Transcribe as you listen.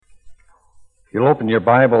If you'll open your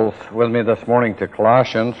Bibles with me this morning to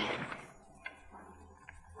Colossians.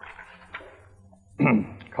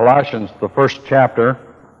 Colossians, the first chapter.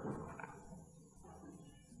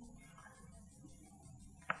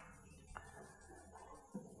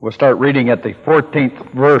 We'll start reading at the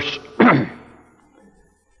 14th verse.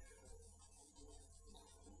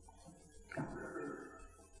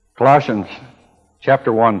 Colossians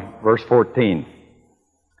chapter 1, verse 14.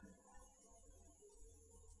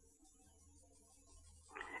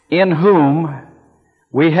 In whom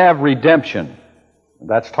we have redemption.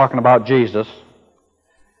 That's talking about Jesus.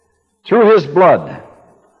 Through His blood,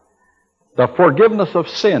 the forgiveness of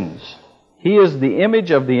sins. He is the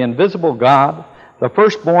image of the invisible God, the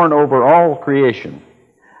firstborn over all creation.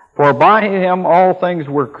 For by Him all things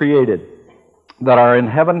were created, that are in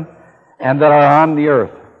heaven and that are on the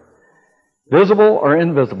earth, visible or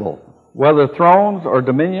invisible, whether thrones or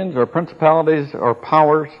dominions or principalities or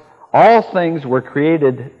powers. All things were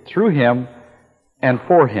created through Him and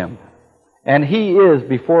for Him. And He is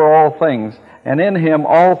before all things, and in Him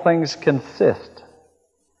all things consist.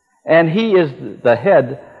 And He is the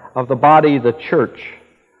head of the body, the church,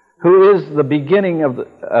 who is the beginning,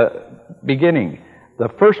 the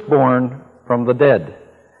firstborn from the dead.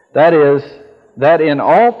 That is, that in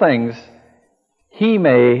all things He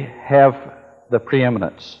may have the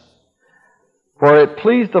preeminence. For it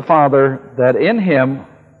pleased the Father that in Him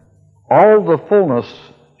all the fullness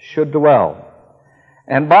should dwell.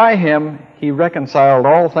 And by Him He reconciled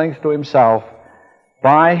all things to Himself,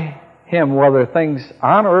 by Him, whether things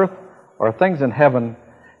on earth or things in heaven,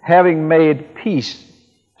 having made peace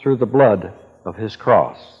through the blood of His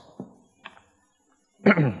cross.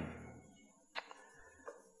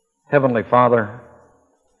 Heavenly Father,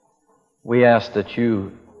 we ask that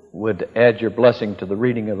You would add Your blessing to the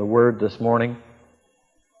reading of the Word this morning.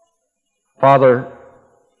 Father,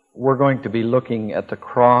 we're going to be looking at the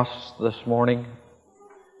cross this morning.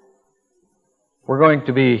 We're going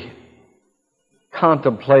to be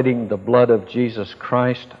contemplating the blood of Jesus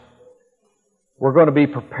Christ. We're going to be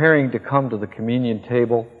preparing to come to the communion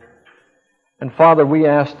table. And Father, we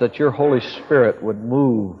ask that Your Holy Spirit would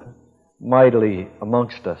move mightily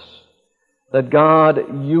amongst us. That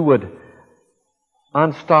God, You would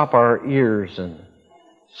unstop our ears and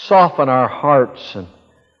soften our hearts, and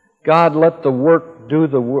God, let the Word do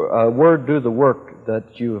the work that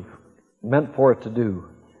You have meant for it to do.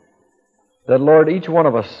 That, Lord, each one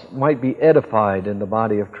of us might be edified in the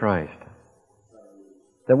body of Christ.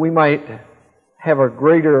 That we might have a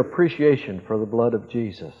greater appreciation for the blood of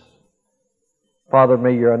Jesus. Father,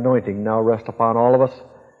 may Your anointing now rest upon all of us.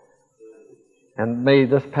 And may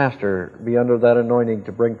this pastor be under that anointing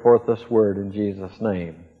to bring forth this word in Jesus'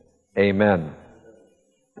 name. Amen.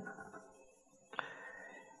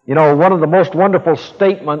 You know, one of the most wonderful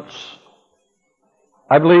statements,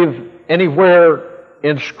 I believe, anywhere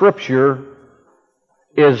in Scripture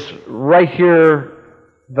is right here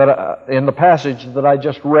in the passage that I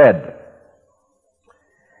just read.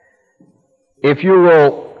 If you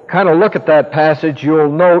will kind of look at that passage,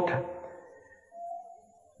 you'll note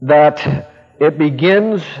that it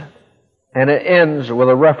begins and it ends with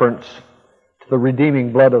a reference to the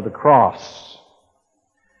redeeming blood of the cross.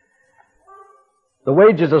 The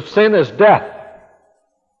wages of sin is death.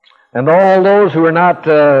 And all those who are not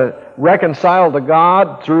reconciled to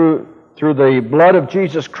God through the blood of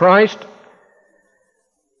Jesus Christ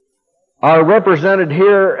are represented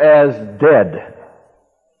here as dead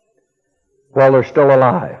while they're still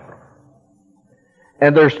alive.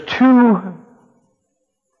 And there's two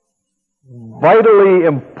vitally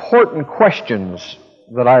important questions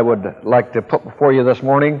that I would like to put before you this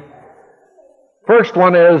morning. First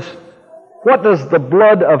one is, what does the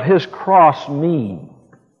blood of His cross mean?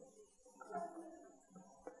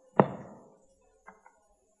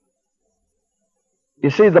 You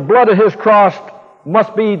see, the blood of His cross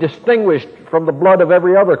must be distinguished from the blood of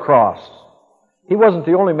every other cross. He wasn't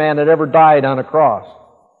the only man that ever died on a cross.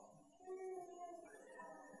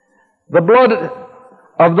 The blood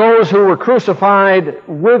of those who were crucified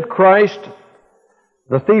with Christ,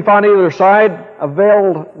 the thief on either side,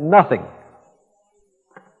 availed nothing.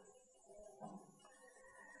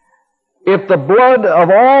 If the blood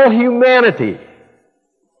of all humanity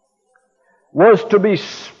was to be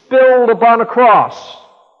spilled upon a cross,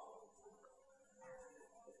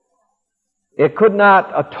 it could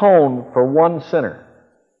not atone for one sinner.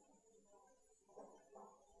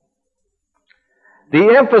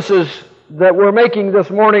 The emphasis that we're making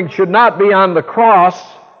this morning should not be on the cross,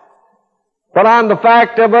 but on the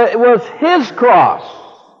fact of it was His cross.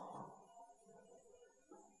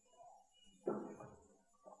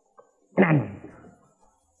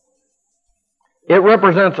 It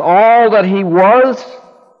represents all that He was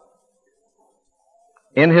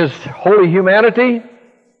in His holy humanity.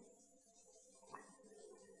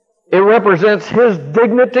 It represents His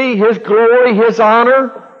dignity, His glory, His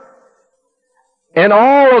honor. And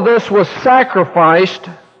all of this was sacrificed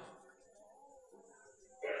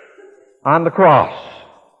on the cross.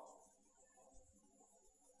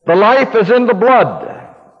 The life is in the blood.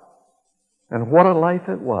 And what a life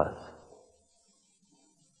it was.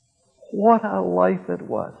 What a life it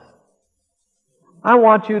was. I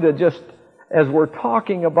want you to just, as we're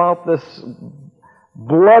talking about this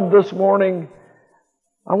blood this morning,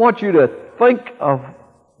 I want you to think of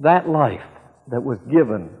that life that was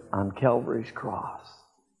given on Calvary's cross.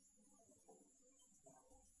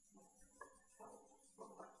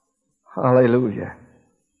 Hallelujah.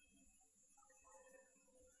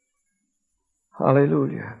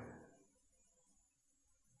 Hallelujah.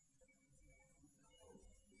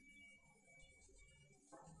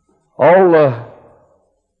 All the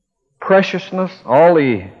preciousness, all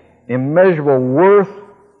the immeasurable worth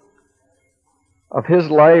of His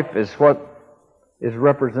life is what is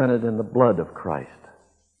represented in the blood of Christ.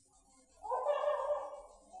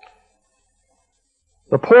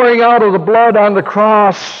 The pouring out of the blood on the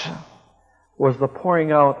cross was the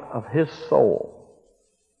pouring out of His soul.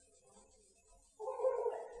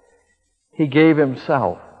 He gave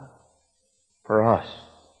Himself for us.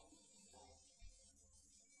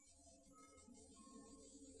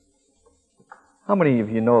 How many of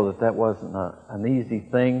you know that that wasn't an easy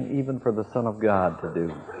thing, even for the Son of God to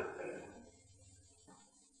do?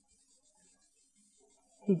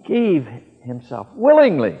 He gave Himself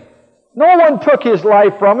willingly. No one took His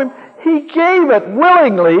life from Him. He gave it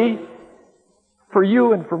willingly for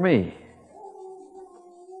you and for me.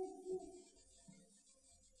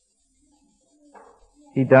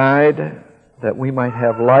 He died that we might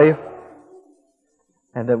have life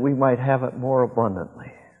and that we might have it more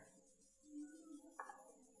abundantly.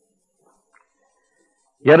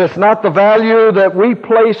 Yet it's not the value that we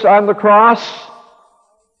place on the cross,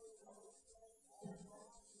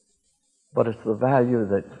 but it's the value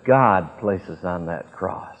that God places on that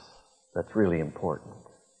cross that's really important.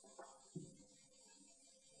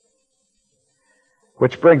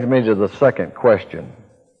 Which brings me to the second question.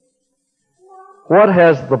 What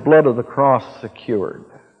has the blood of the cross secured?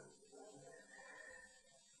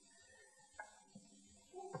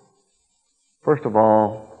 First of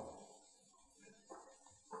all,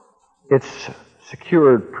 it's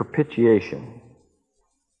secured propitiation.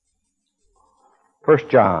 1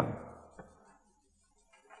 John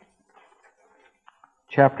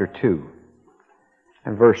chapter 2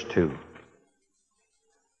 and verse 2.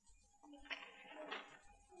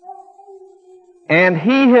 And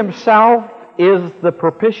He Himself is the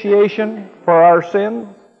propitiation for our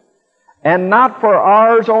sins, and not for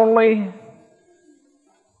ours only,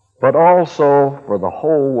 but also for the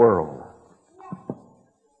whole world.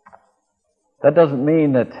 That doesn't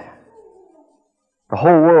mean that the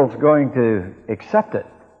whole world's going to accept it.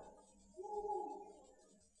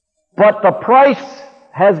 But the price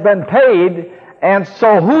has been paid, and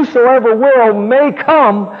so whosoever will may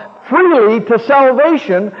come freely to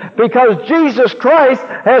salvation because Jesus Christ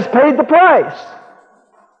has paid the price.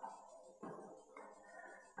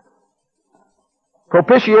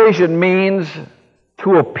 Propitiation means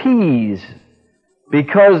to appease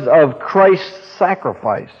because of Christ's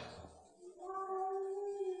sacrifice.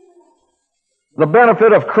 The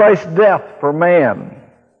benefit of Christ's death for man.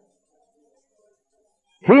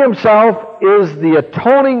 He Himself is the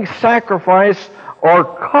atoning sacrifice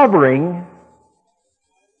or covering,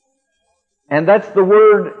 and that's the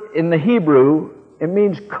word in the Hebrew. It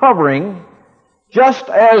means covering, just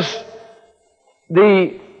as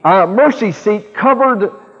the mercy seat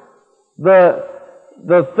covered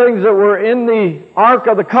the things that were in the Ark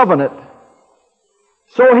of the Covenant.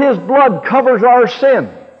 So His blood covers our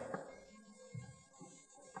sin.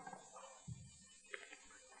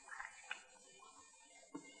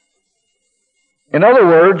 In other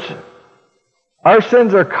words, our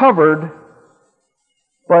sins are covered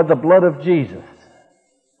by the blood of Jesus.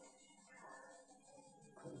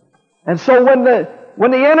 And so when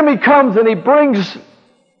the enemy comes and he brings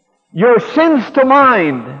your sins to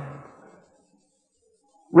mind,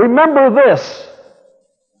 remember this: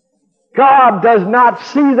 God does not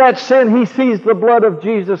see that sin. He sees the blood of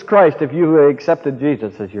Jesus Christ if you accepted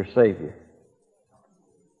Jesus as your Savior.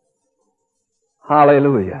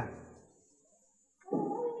 Hallelujah.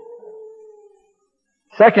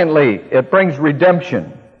 Secondly, it brings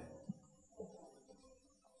redemption.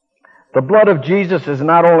 The blood of Jesus is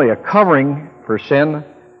not only a covering for sin,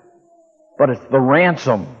 but it's the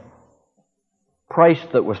ransom price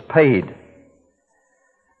that was paid.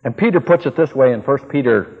 And Peter puts it this way in 1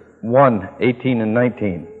 Peter 1:18 and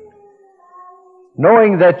 19.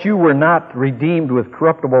 Knowing that you were not redeemed with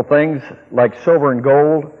corruptible things like silver and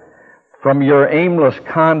gold from your aimless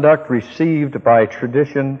conduct received by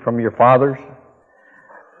tradition from your fathers,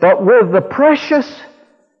 but with the precious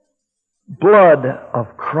blood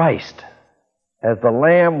of Christ as the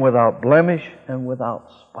Lamb without blemish and without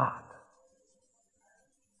spot.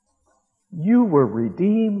 You were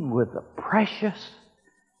redeemed with the precious,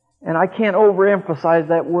 and I can't overemphasize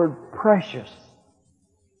that word precious.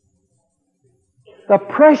 The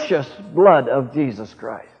precious blood of Jesus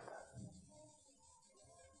Christ.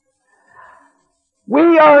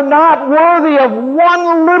 We are not worthy of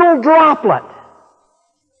one little droplet.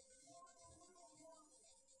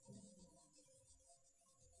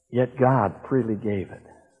 Yet God freely gave it.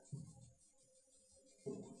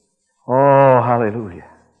 Oh, hallelujah.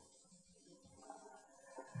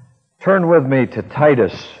 Turn with me to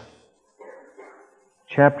Titus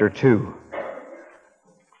chapter 2.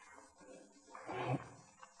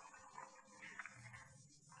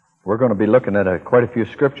 We're going to be looking at quite a few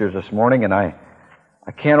scriptures this morning, and I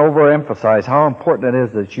can't overemphasize how important it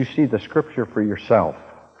is that you see the scripture for yourself.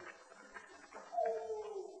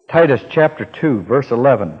 Titus chapter 2, verse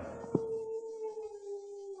 11.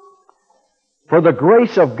 For the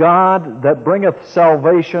grace of God that bringeth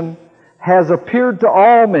salvation has appeared to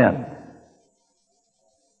all men,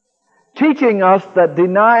 teaching us that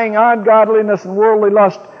denying ungodliness and worldly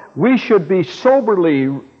lust, we should live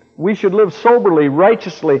soberly,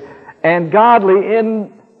 righteously, and godly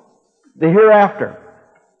in the hereafter.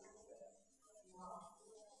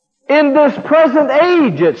 In this present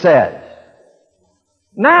age, it says.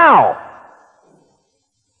 Now,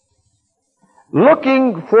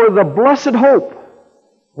 looking for the blessed hope.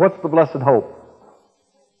 What's the blessed hope?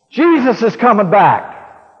 Jesus is coming back.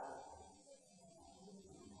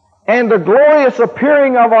 And the glorious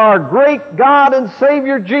appearing of our great God and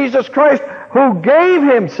Savior Jesus Christ, who gave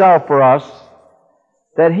Himself for us,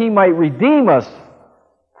 that He might redeem us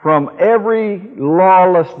from every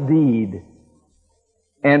lawless deed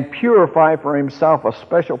and purify for Himself a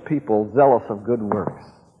special people zealous of good works.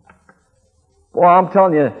 Well, I'm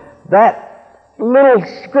telling you, that little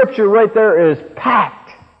scripture right there is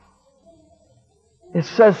packed. It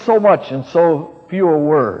says so much in so few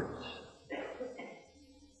words.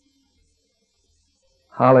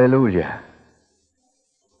 Hallelujah.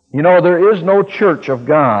 You know, there is no church of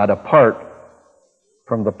God apart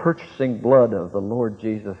from the purchasing blood of the Lord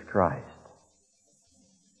Jesus Christ.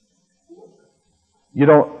 You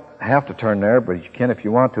don't have to turn there, but you can if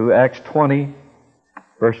you want to. Acts 20,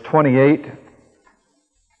 verse 28.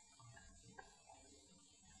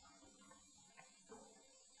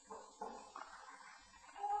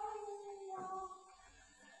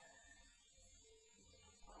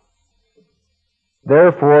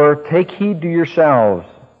 Therefore, take heed to yourselves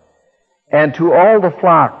and to all the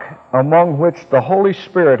flock among which the Holy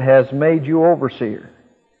Spirit has made you overseer,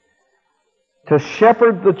 to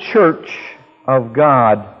shepherd the church of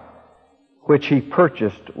God, which He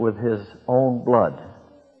purchased with His own blood.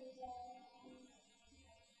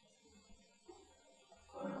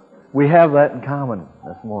 We have that in common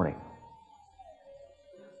this morning.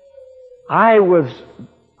 I was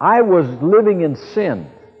living in sin,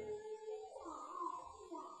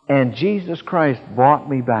 and Jesus Christ bought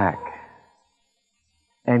me back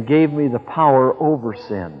and gave me the power over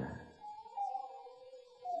sin.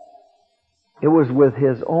 It was with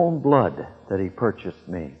His own blood that He purchased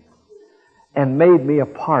me and made me a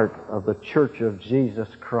part of the church of Jesus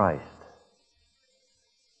Christ.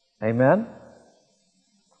 Amen?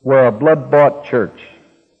 We're a blood-bought church.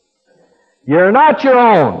 You're not your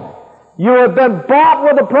own. You have been bought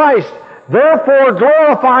with a price. Therefore,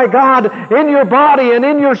 glorify God in your body and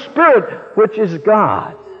in your spirit, which is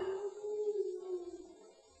God's.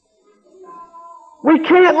 We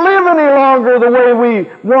can't live any longer the way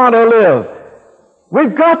we want to live.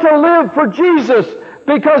 We've got to live for Jesus,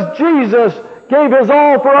 because Jesus gave His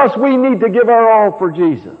all for us. We need to give our all for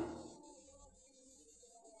Jesus.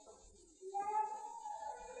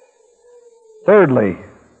 Thirdly,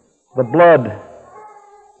 the blood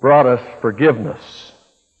brought us forgiveness.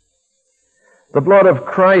 The blood of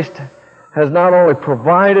Christ has not only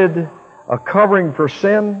provided a covering for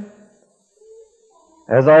sin.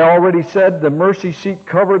 As I already said, the mercy seat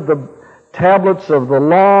covered the tablets of the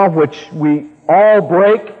law, which we all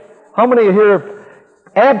break. How many here have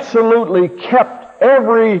absolutely kept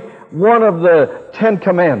every one of the 10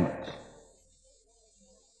 Commandments?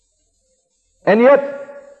 And yet,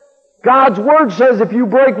 God's Word says if you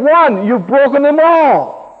break one, you've broken them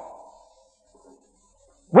all.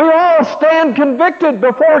 We all stand convicted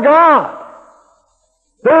before God.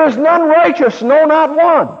 There is none righteous, no, not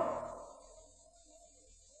one.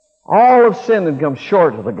 All have sinned and come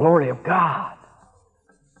short of the glory of God.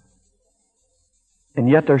 And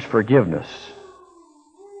yet there's forgiveness.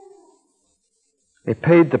 He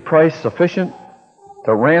paid the price sufficient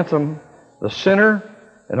to ransom the sinner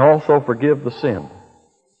and also forgive the sin.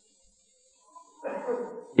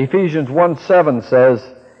 Ephesians 1:7 says,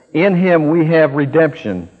 in Him we have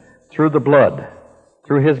redemption through the blood,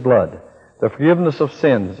 through His blood, the forgiveness of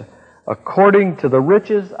sins, according to the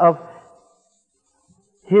riches of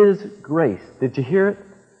His grace. Did you hear it?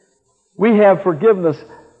 We have forgiveness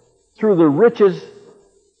through the riches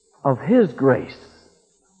of His grace.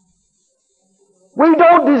 We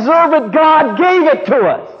don't deserve it. God gave it to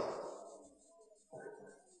us.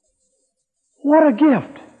 What a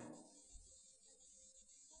gift.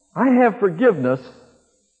 I have forgiveness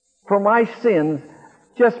for my sins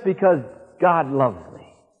just because God loves me.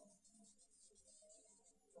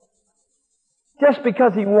 Just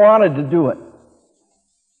because He wanted to do it.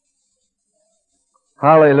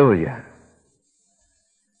 Hallelujah.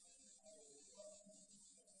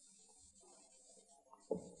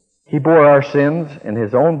 He bore our sins in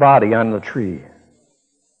His own body on the tree.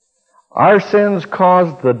 Our sins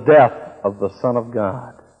caused the death of the Son of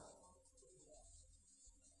God.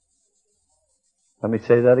 Let me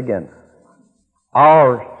say that again.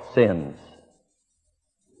 Our sins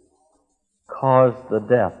caused the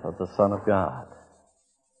death of the Son of God.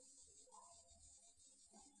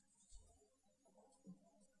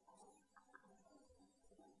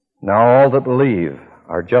 Now all that believe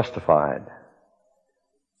are justified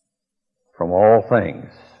from all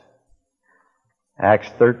things. Acts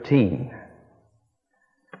 13.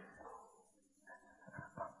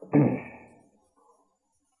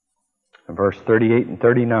 Verse 38 and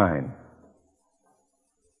 39.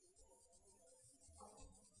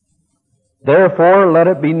 Therefore, let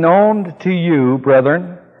it be known to you,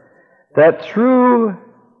 brethren, that through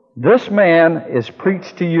this man is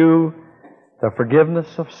preached to you the forgiveness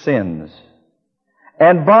of sins.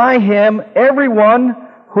 And by him, everyone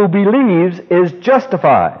who believes is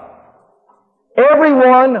justified.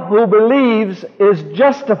 Everyone who believes is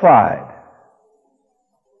justified.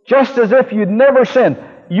 Just as if you'd never sinned.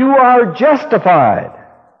 You are justified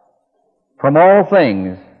from all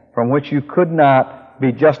things from which you could not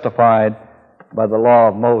be justified by the law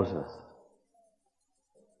of Moses.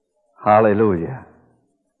 Hallelujah.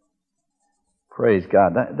 Praise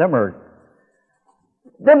God. Them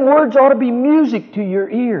words ought to be music to your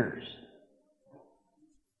ears.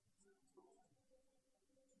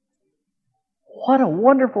 What a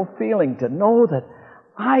wonderful feeling to know that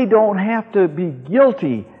I don't have to be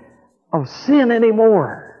guilty of sin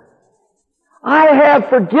anymore. I have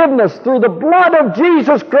forgiveness through the blood of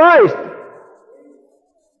Jesus Christ.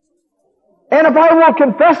 And if I will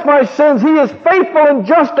confess my sins, He is faithful and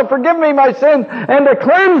just to forgive me my sins and to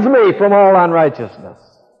cleanse me from all unrighteousness.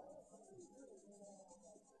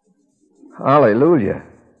 Hallelujah.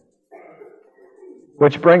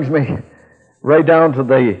 Which brings me right down to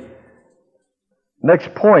the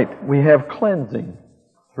next point. We have cleansing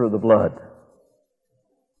through the blood.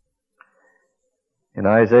 In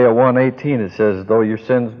Isaiah 1:18 it says, though your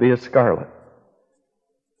sins be as scarlet,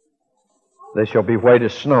 they shall be white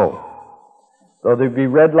as snow. Though they be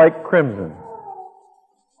red like crimson,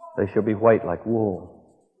 they shall be white like wool.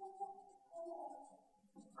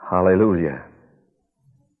 Hallelujah.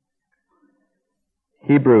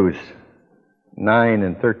 Hebrews 9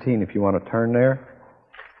 and 13, if you want to turn there.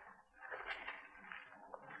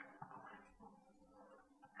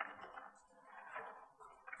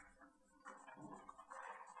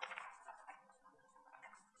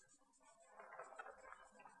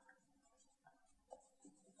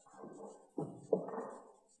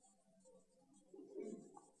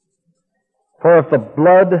 For if the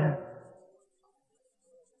blood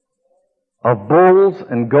of bulls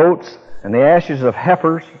and goats and the ashes of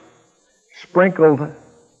heifers sprinkled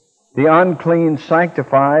the unclean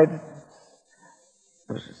sanctifies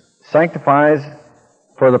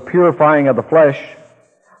for the purifying of the flesh,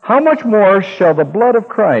 how much more shall the blood of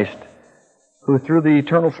Christ, who through the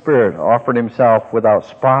eternal Spirit offered Himself without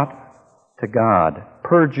spot to God,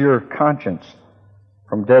 purge your conscience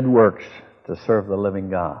from dead works to serve the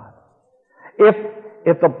living God?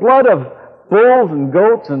 If the blood of bulls and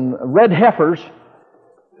goats and red heifers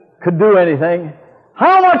could do anything,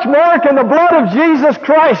 how much more can the blood of Jesus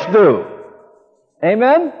Christ do?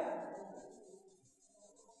 Amen?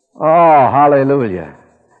 Oh, hallelujah.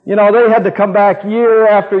 You know, they had to come back year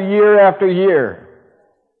after year after year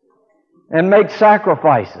and make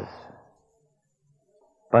sacrifices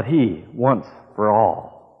but He once for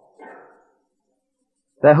all,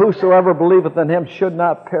 that whosoever believeth in Him should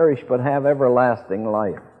not perish, but have everlasting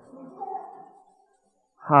life.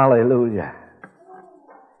 Hallelujah.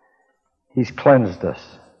 He's cleansed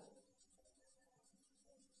us.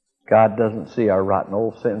 God doesn't see our rotten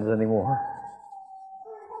old sins anymore.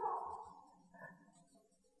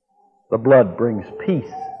 The blood brings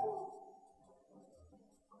peace.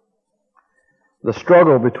 The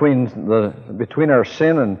struggle between our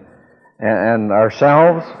sin and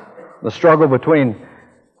ourselves, the struggle between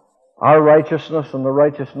our righteousness and the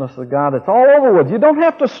righteousness of God, it's all over with. You don't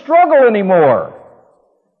have to struggle anymore.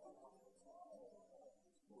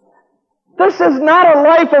 This is not a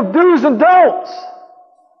life of do's and don'ts.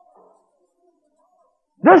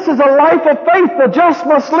 This is a life of faith. The just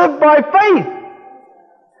must live by faith.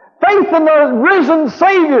 Faith in the risen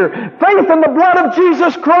Savior. Faith in the blood of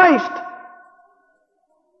Jesus Christ.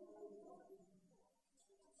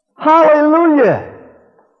 Hallelujah.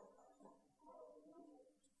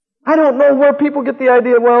 I don't know where people get the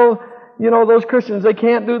idea, well, those Christians, they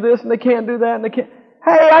can't do this and they can't do that and they can't.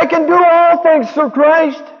 Hey, I can do all things through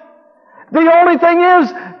Christ. The only thing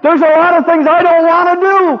is, there's a lot of things I don't want to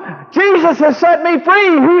do. Jesus has set me free.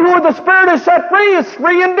 He who with the Spirit has set free is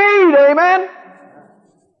free indeed. Amen?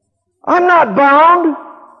 I'm not bound.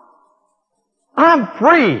 I'm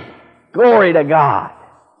free. Glory to God.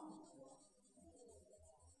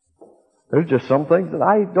 There's just some things that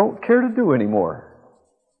I don't care to do anymore.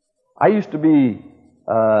 I used to be,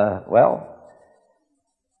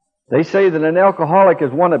 they say that an alcoholic is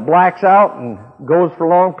one that blacks out and goes for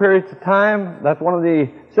long periods of time. That's one of the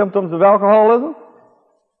symptoms of alcoholism.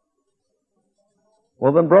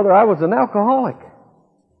 Well then, brother, I was an alcoholic.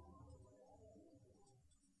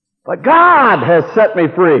 But God has set me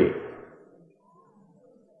free.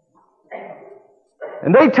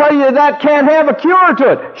 And they tell you that can't have a cure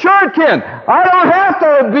to it. Sure it can. I don't have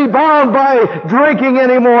to be bound by drinking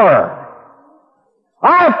anymore.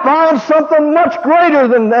 I've found something much greater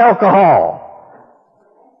than alcohol.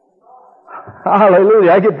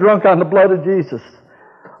 Hallelujah. I get drunk on the blood of Jesus.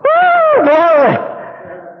 Woo! Glory!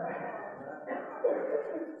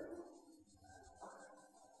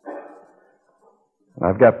 And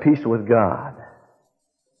I've got peace with God.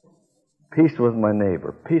 Peace with my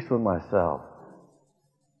neighbor. Peace with myself.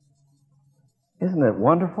 Isn't it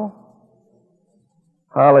wonderful?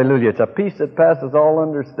 Hallelujah. It's a peace that passes all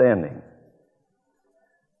understanding.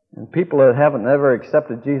 And people that haven't ever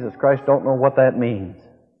accepted Jesus Christ don't know what that means.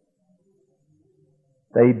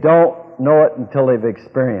 They don't know it until they've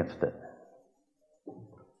experienced it.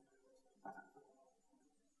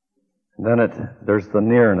 And then there's the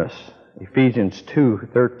nearness. Ephesians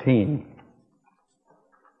 2:13.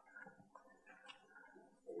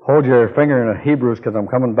 Hold your finger in Hebrews because I'm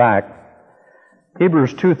coming back.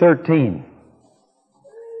 Hebrews 2:13.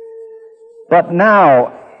 But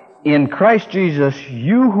now, in Christ Jesus,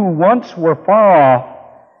 you who once were far off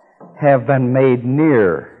have been made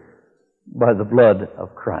near by the blood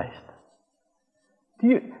of Christ.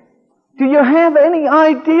 Do you have any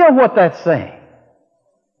idea what that's saying?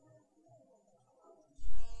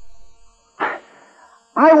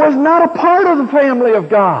 I was not a part of the family of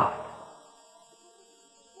God.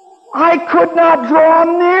 I could not draw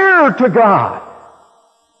near to God.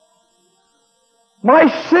 My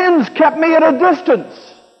sins kept me at a distance.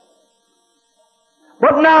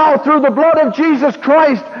 But now, through the blood of Jesus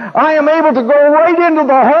Christ, I am able to go right into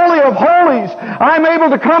the Holy of Holies. I'm able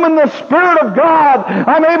to come in the Spirit of God.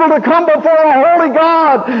 I'm able to come before a holy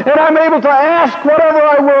God. And I'm able to ask whatever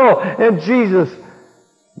I will. And Jesus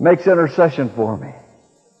makes intercession for me.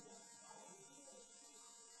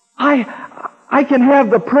 I can have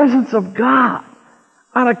the presence of God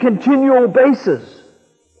on a continual basis.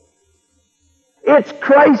 It's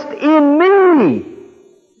Christ in me,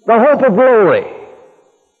 the hope of glory.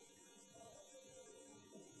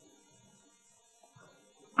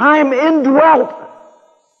 I'm indwelt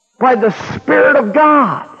by the Spirit of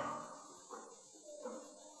God.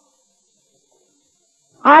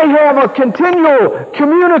 I have a continual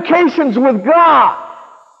communications with God.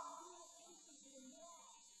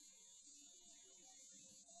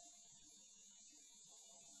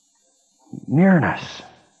 Nearness.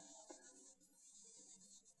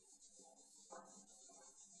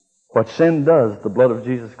 What sin does, the blood of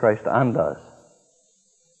Jesus Christ undoes.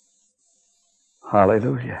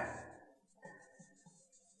 Hallelujah.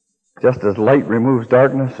 Just as light removes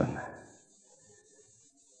darkness, and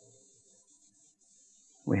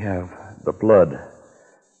we have the blood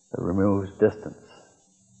that removes distance.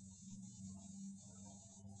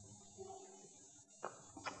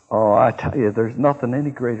 Oh, I tell you, there's nothing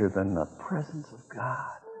any greater than the presence of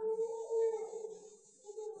God.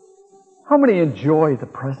 How many enjoy the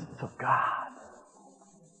presence of God?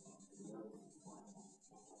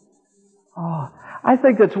 Oh, I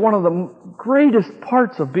think that's one of the greatest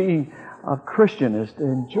parts of being a Christian is to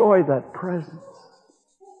enjoy that presence.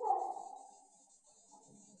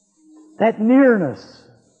 That nearness.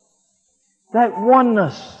 That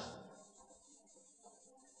oneness.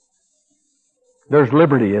 There's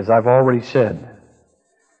liberty, as I've already said.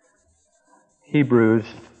 Hebrews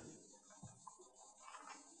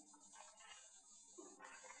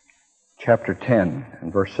chapter 10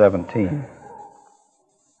 and verse 17.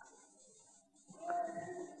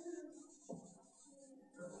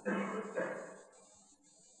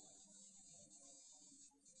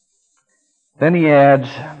 Then he adds,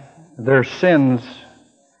 their sins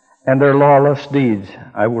and their lawless deeds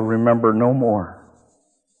I will remember no more.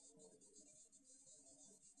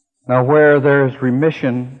 Now where there is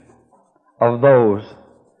remission of those,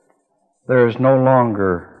 there is no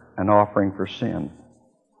longer an offering for sin.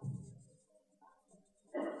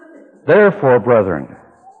 Therefore, brethren,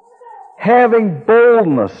 having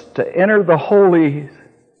boldness to enter the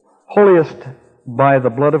holiest by the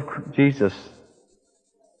blood of Jesus,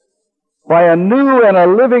 by a new and a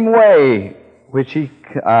living way which He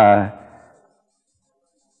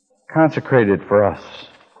consecrated for us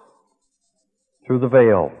through the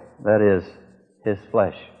veil, that is, His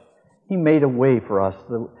flesh. He made a way for us.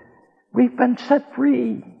 We've been set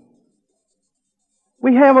free.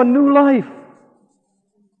 We have a new life.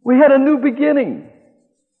 We had a new beginning.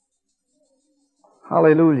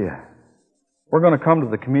 Hallelujah. We're going to come to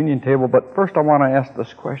the communion table, but first I want to ask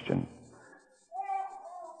this question.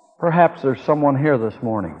 Perhaps there's someone here this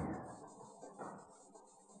morning.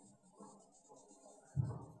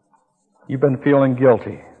 You've been feeling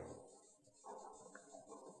guilty.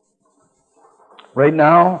 Right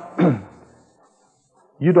now,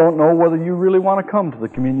 you don't know whether you really want to come to the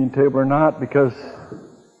communion table or not because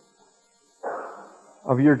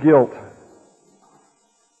of your guilt.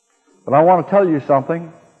 But I want to tell you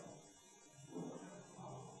something.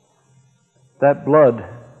 That blood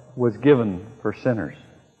was given for sinners.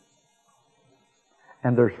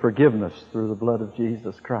 And there's forgiveness through the blood of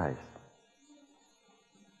Jesus Christ.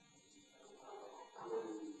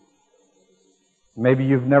 Maybe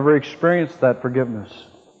you've never experienced that forgiveness.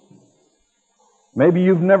 Maybe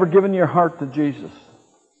you've never given your heart to Jesus.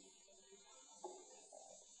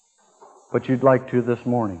 But you'd like to this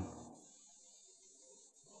morning.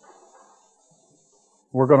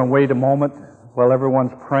 We're going to wait a moment while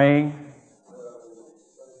everyone's praying.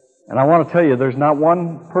 And I want to tell you, there's not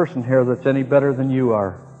one person here that's any better than you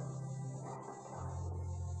are.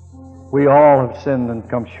 We all have sinned and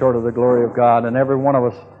come short of the glory of God, and every one of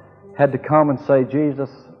us had to come and say, Jesus,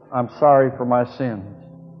 I'm sorry for my sins.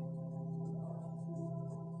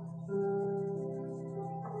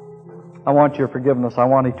 I want your forgiveness. I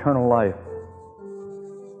want eternal life.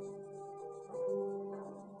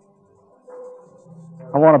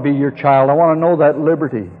 I want to be your child. I want to know that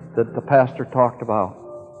liberty that the pastor talked about.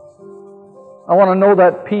 I want to know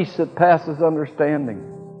that peace that passes understanding.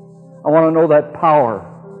 I want to know that power.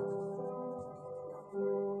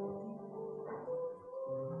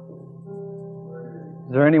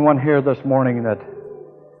 Is there anyone here this morning that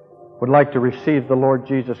would like to receive the Lord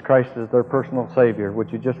Jesus Christ as their personal Savior?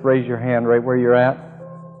 Would you just raise your hand right where you're at?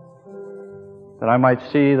 That I might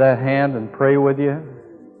see that hand and pray with you.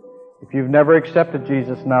 If you've never accepted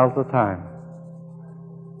Jesus, now's the time.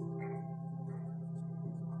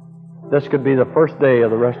 This could be the first day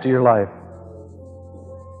of the rest of your life.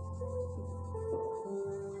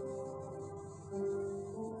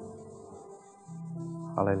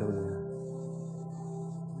 Hallelujah.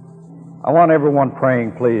 I want everyone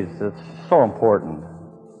praying, please. It's so important.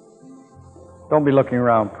 Don't be looking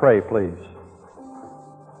around. Pray, please.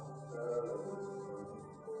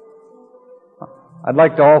 I'd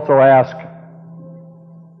like to also ask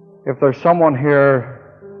if there's someone here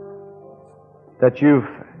that you've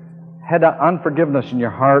had unforgiveness in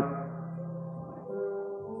your heart,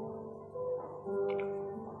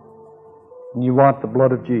 and you want the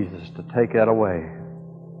blood of Jesus to take that away.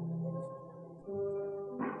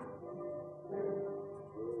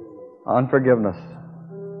 Unforgiveness.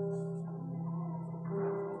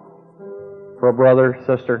 For a brother,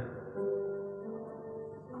 sister,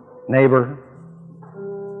 neighbor,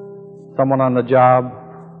 someone on the job.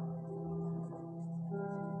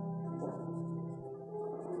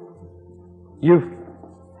 You've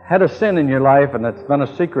had a sin in your life, and it's been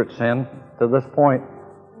a secret sin to this point.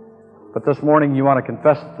 But this morning you want to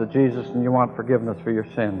confess it to Jesus, and you want forgiveness for your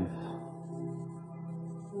sins.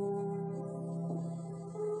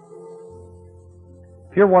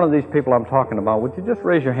 If you're one of these people I'm talking about, would you just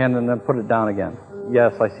raise your hand and then put it down again?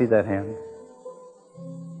 Yes, I see that hand.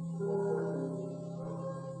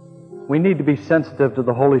 We need to be sensitive to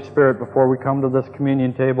the Holy Spirit before we come to this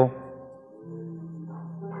communion table.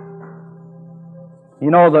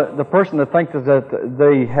 You know, the person that thinks that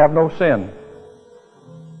they have no sin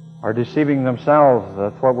are deceiving themselves.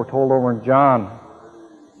 That's what we're told over in John.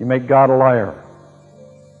 You make God a liar.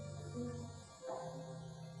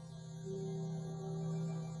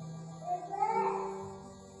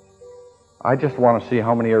 I just want to see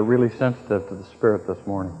how many are really sensitive to the Spirit this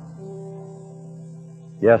morning.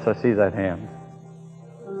 Yes, I see that hand.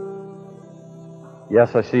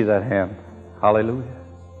 Yes, I see that hand. Hallelujah.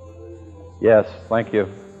 Yes, thank you.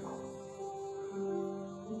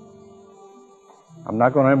 I'm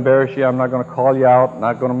not going to embarrass you. I'm not going to call you out. I'm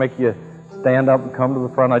not going to make you stand up and come to the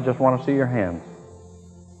front. I just want to see your hands.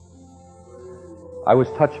 I was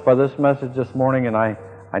touched by this message this morning, and I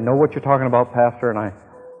know what you're talking about, Pastor, and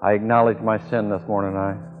I acknowledge my sin this morning.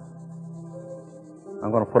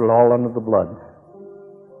 I'm going to put it all under the blood.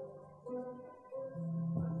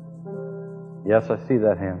 Yes, I see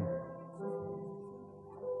that hand.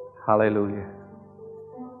 Hallelujah.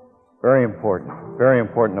 Very important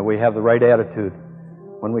that we have the right attitude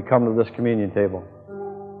when we come to this communion table.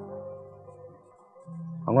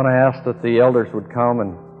 I'm going to ask that the elders would come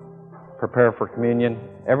and prepare for communion.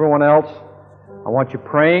 Everyone else, I want you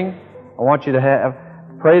praying. I want you to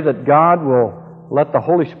pray that God will let the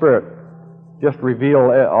Holy Spirit just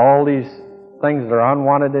reveal all these things that are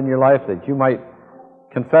unwanted in your life, that you might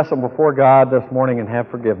confess them before God this morning and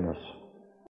have forgiveness.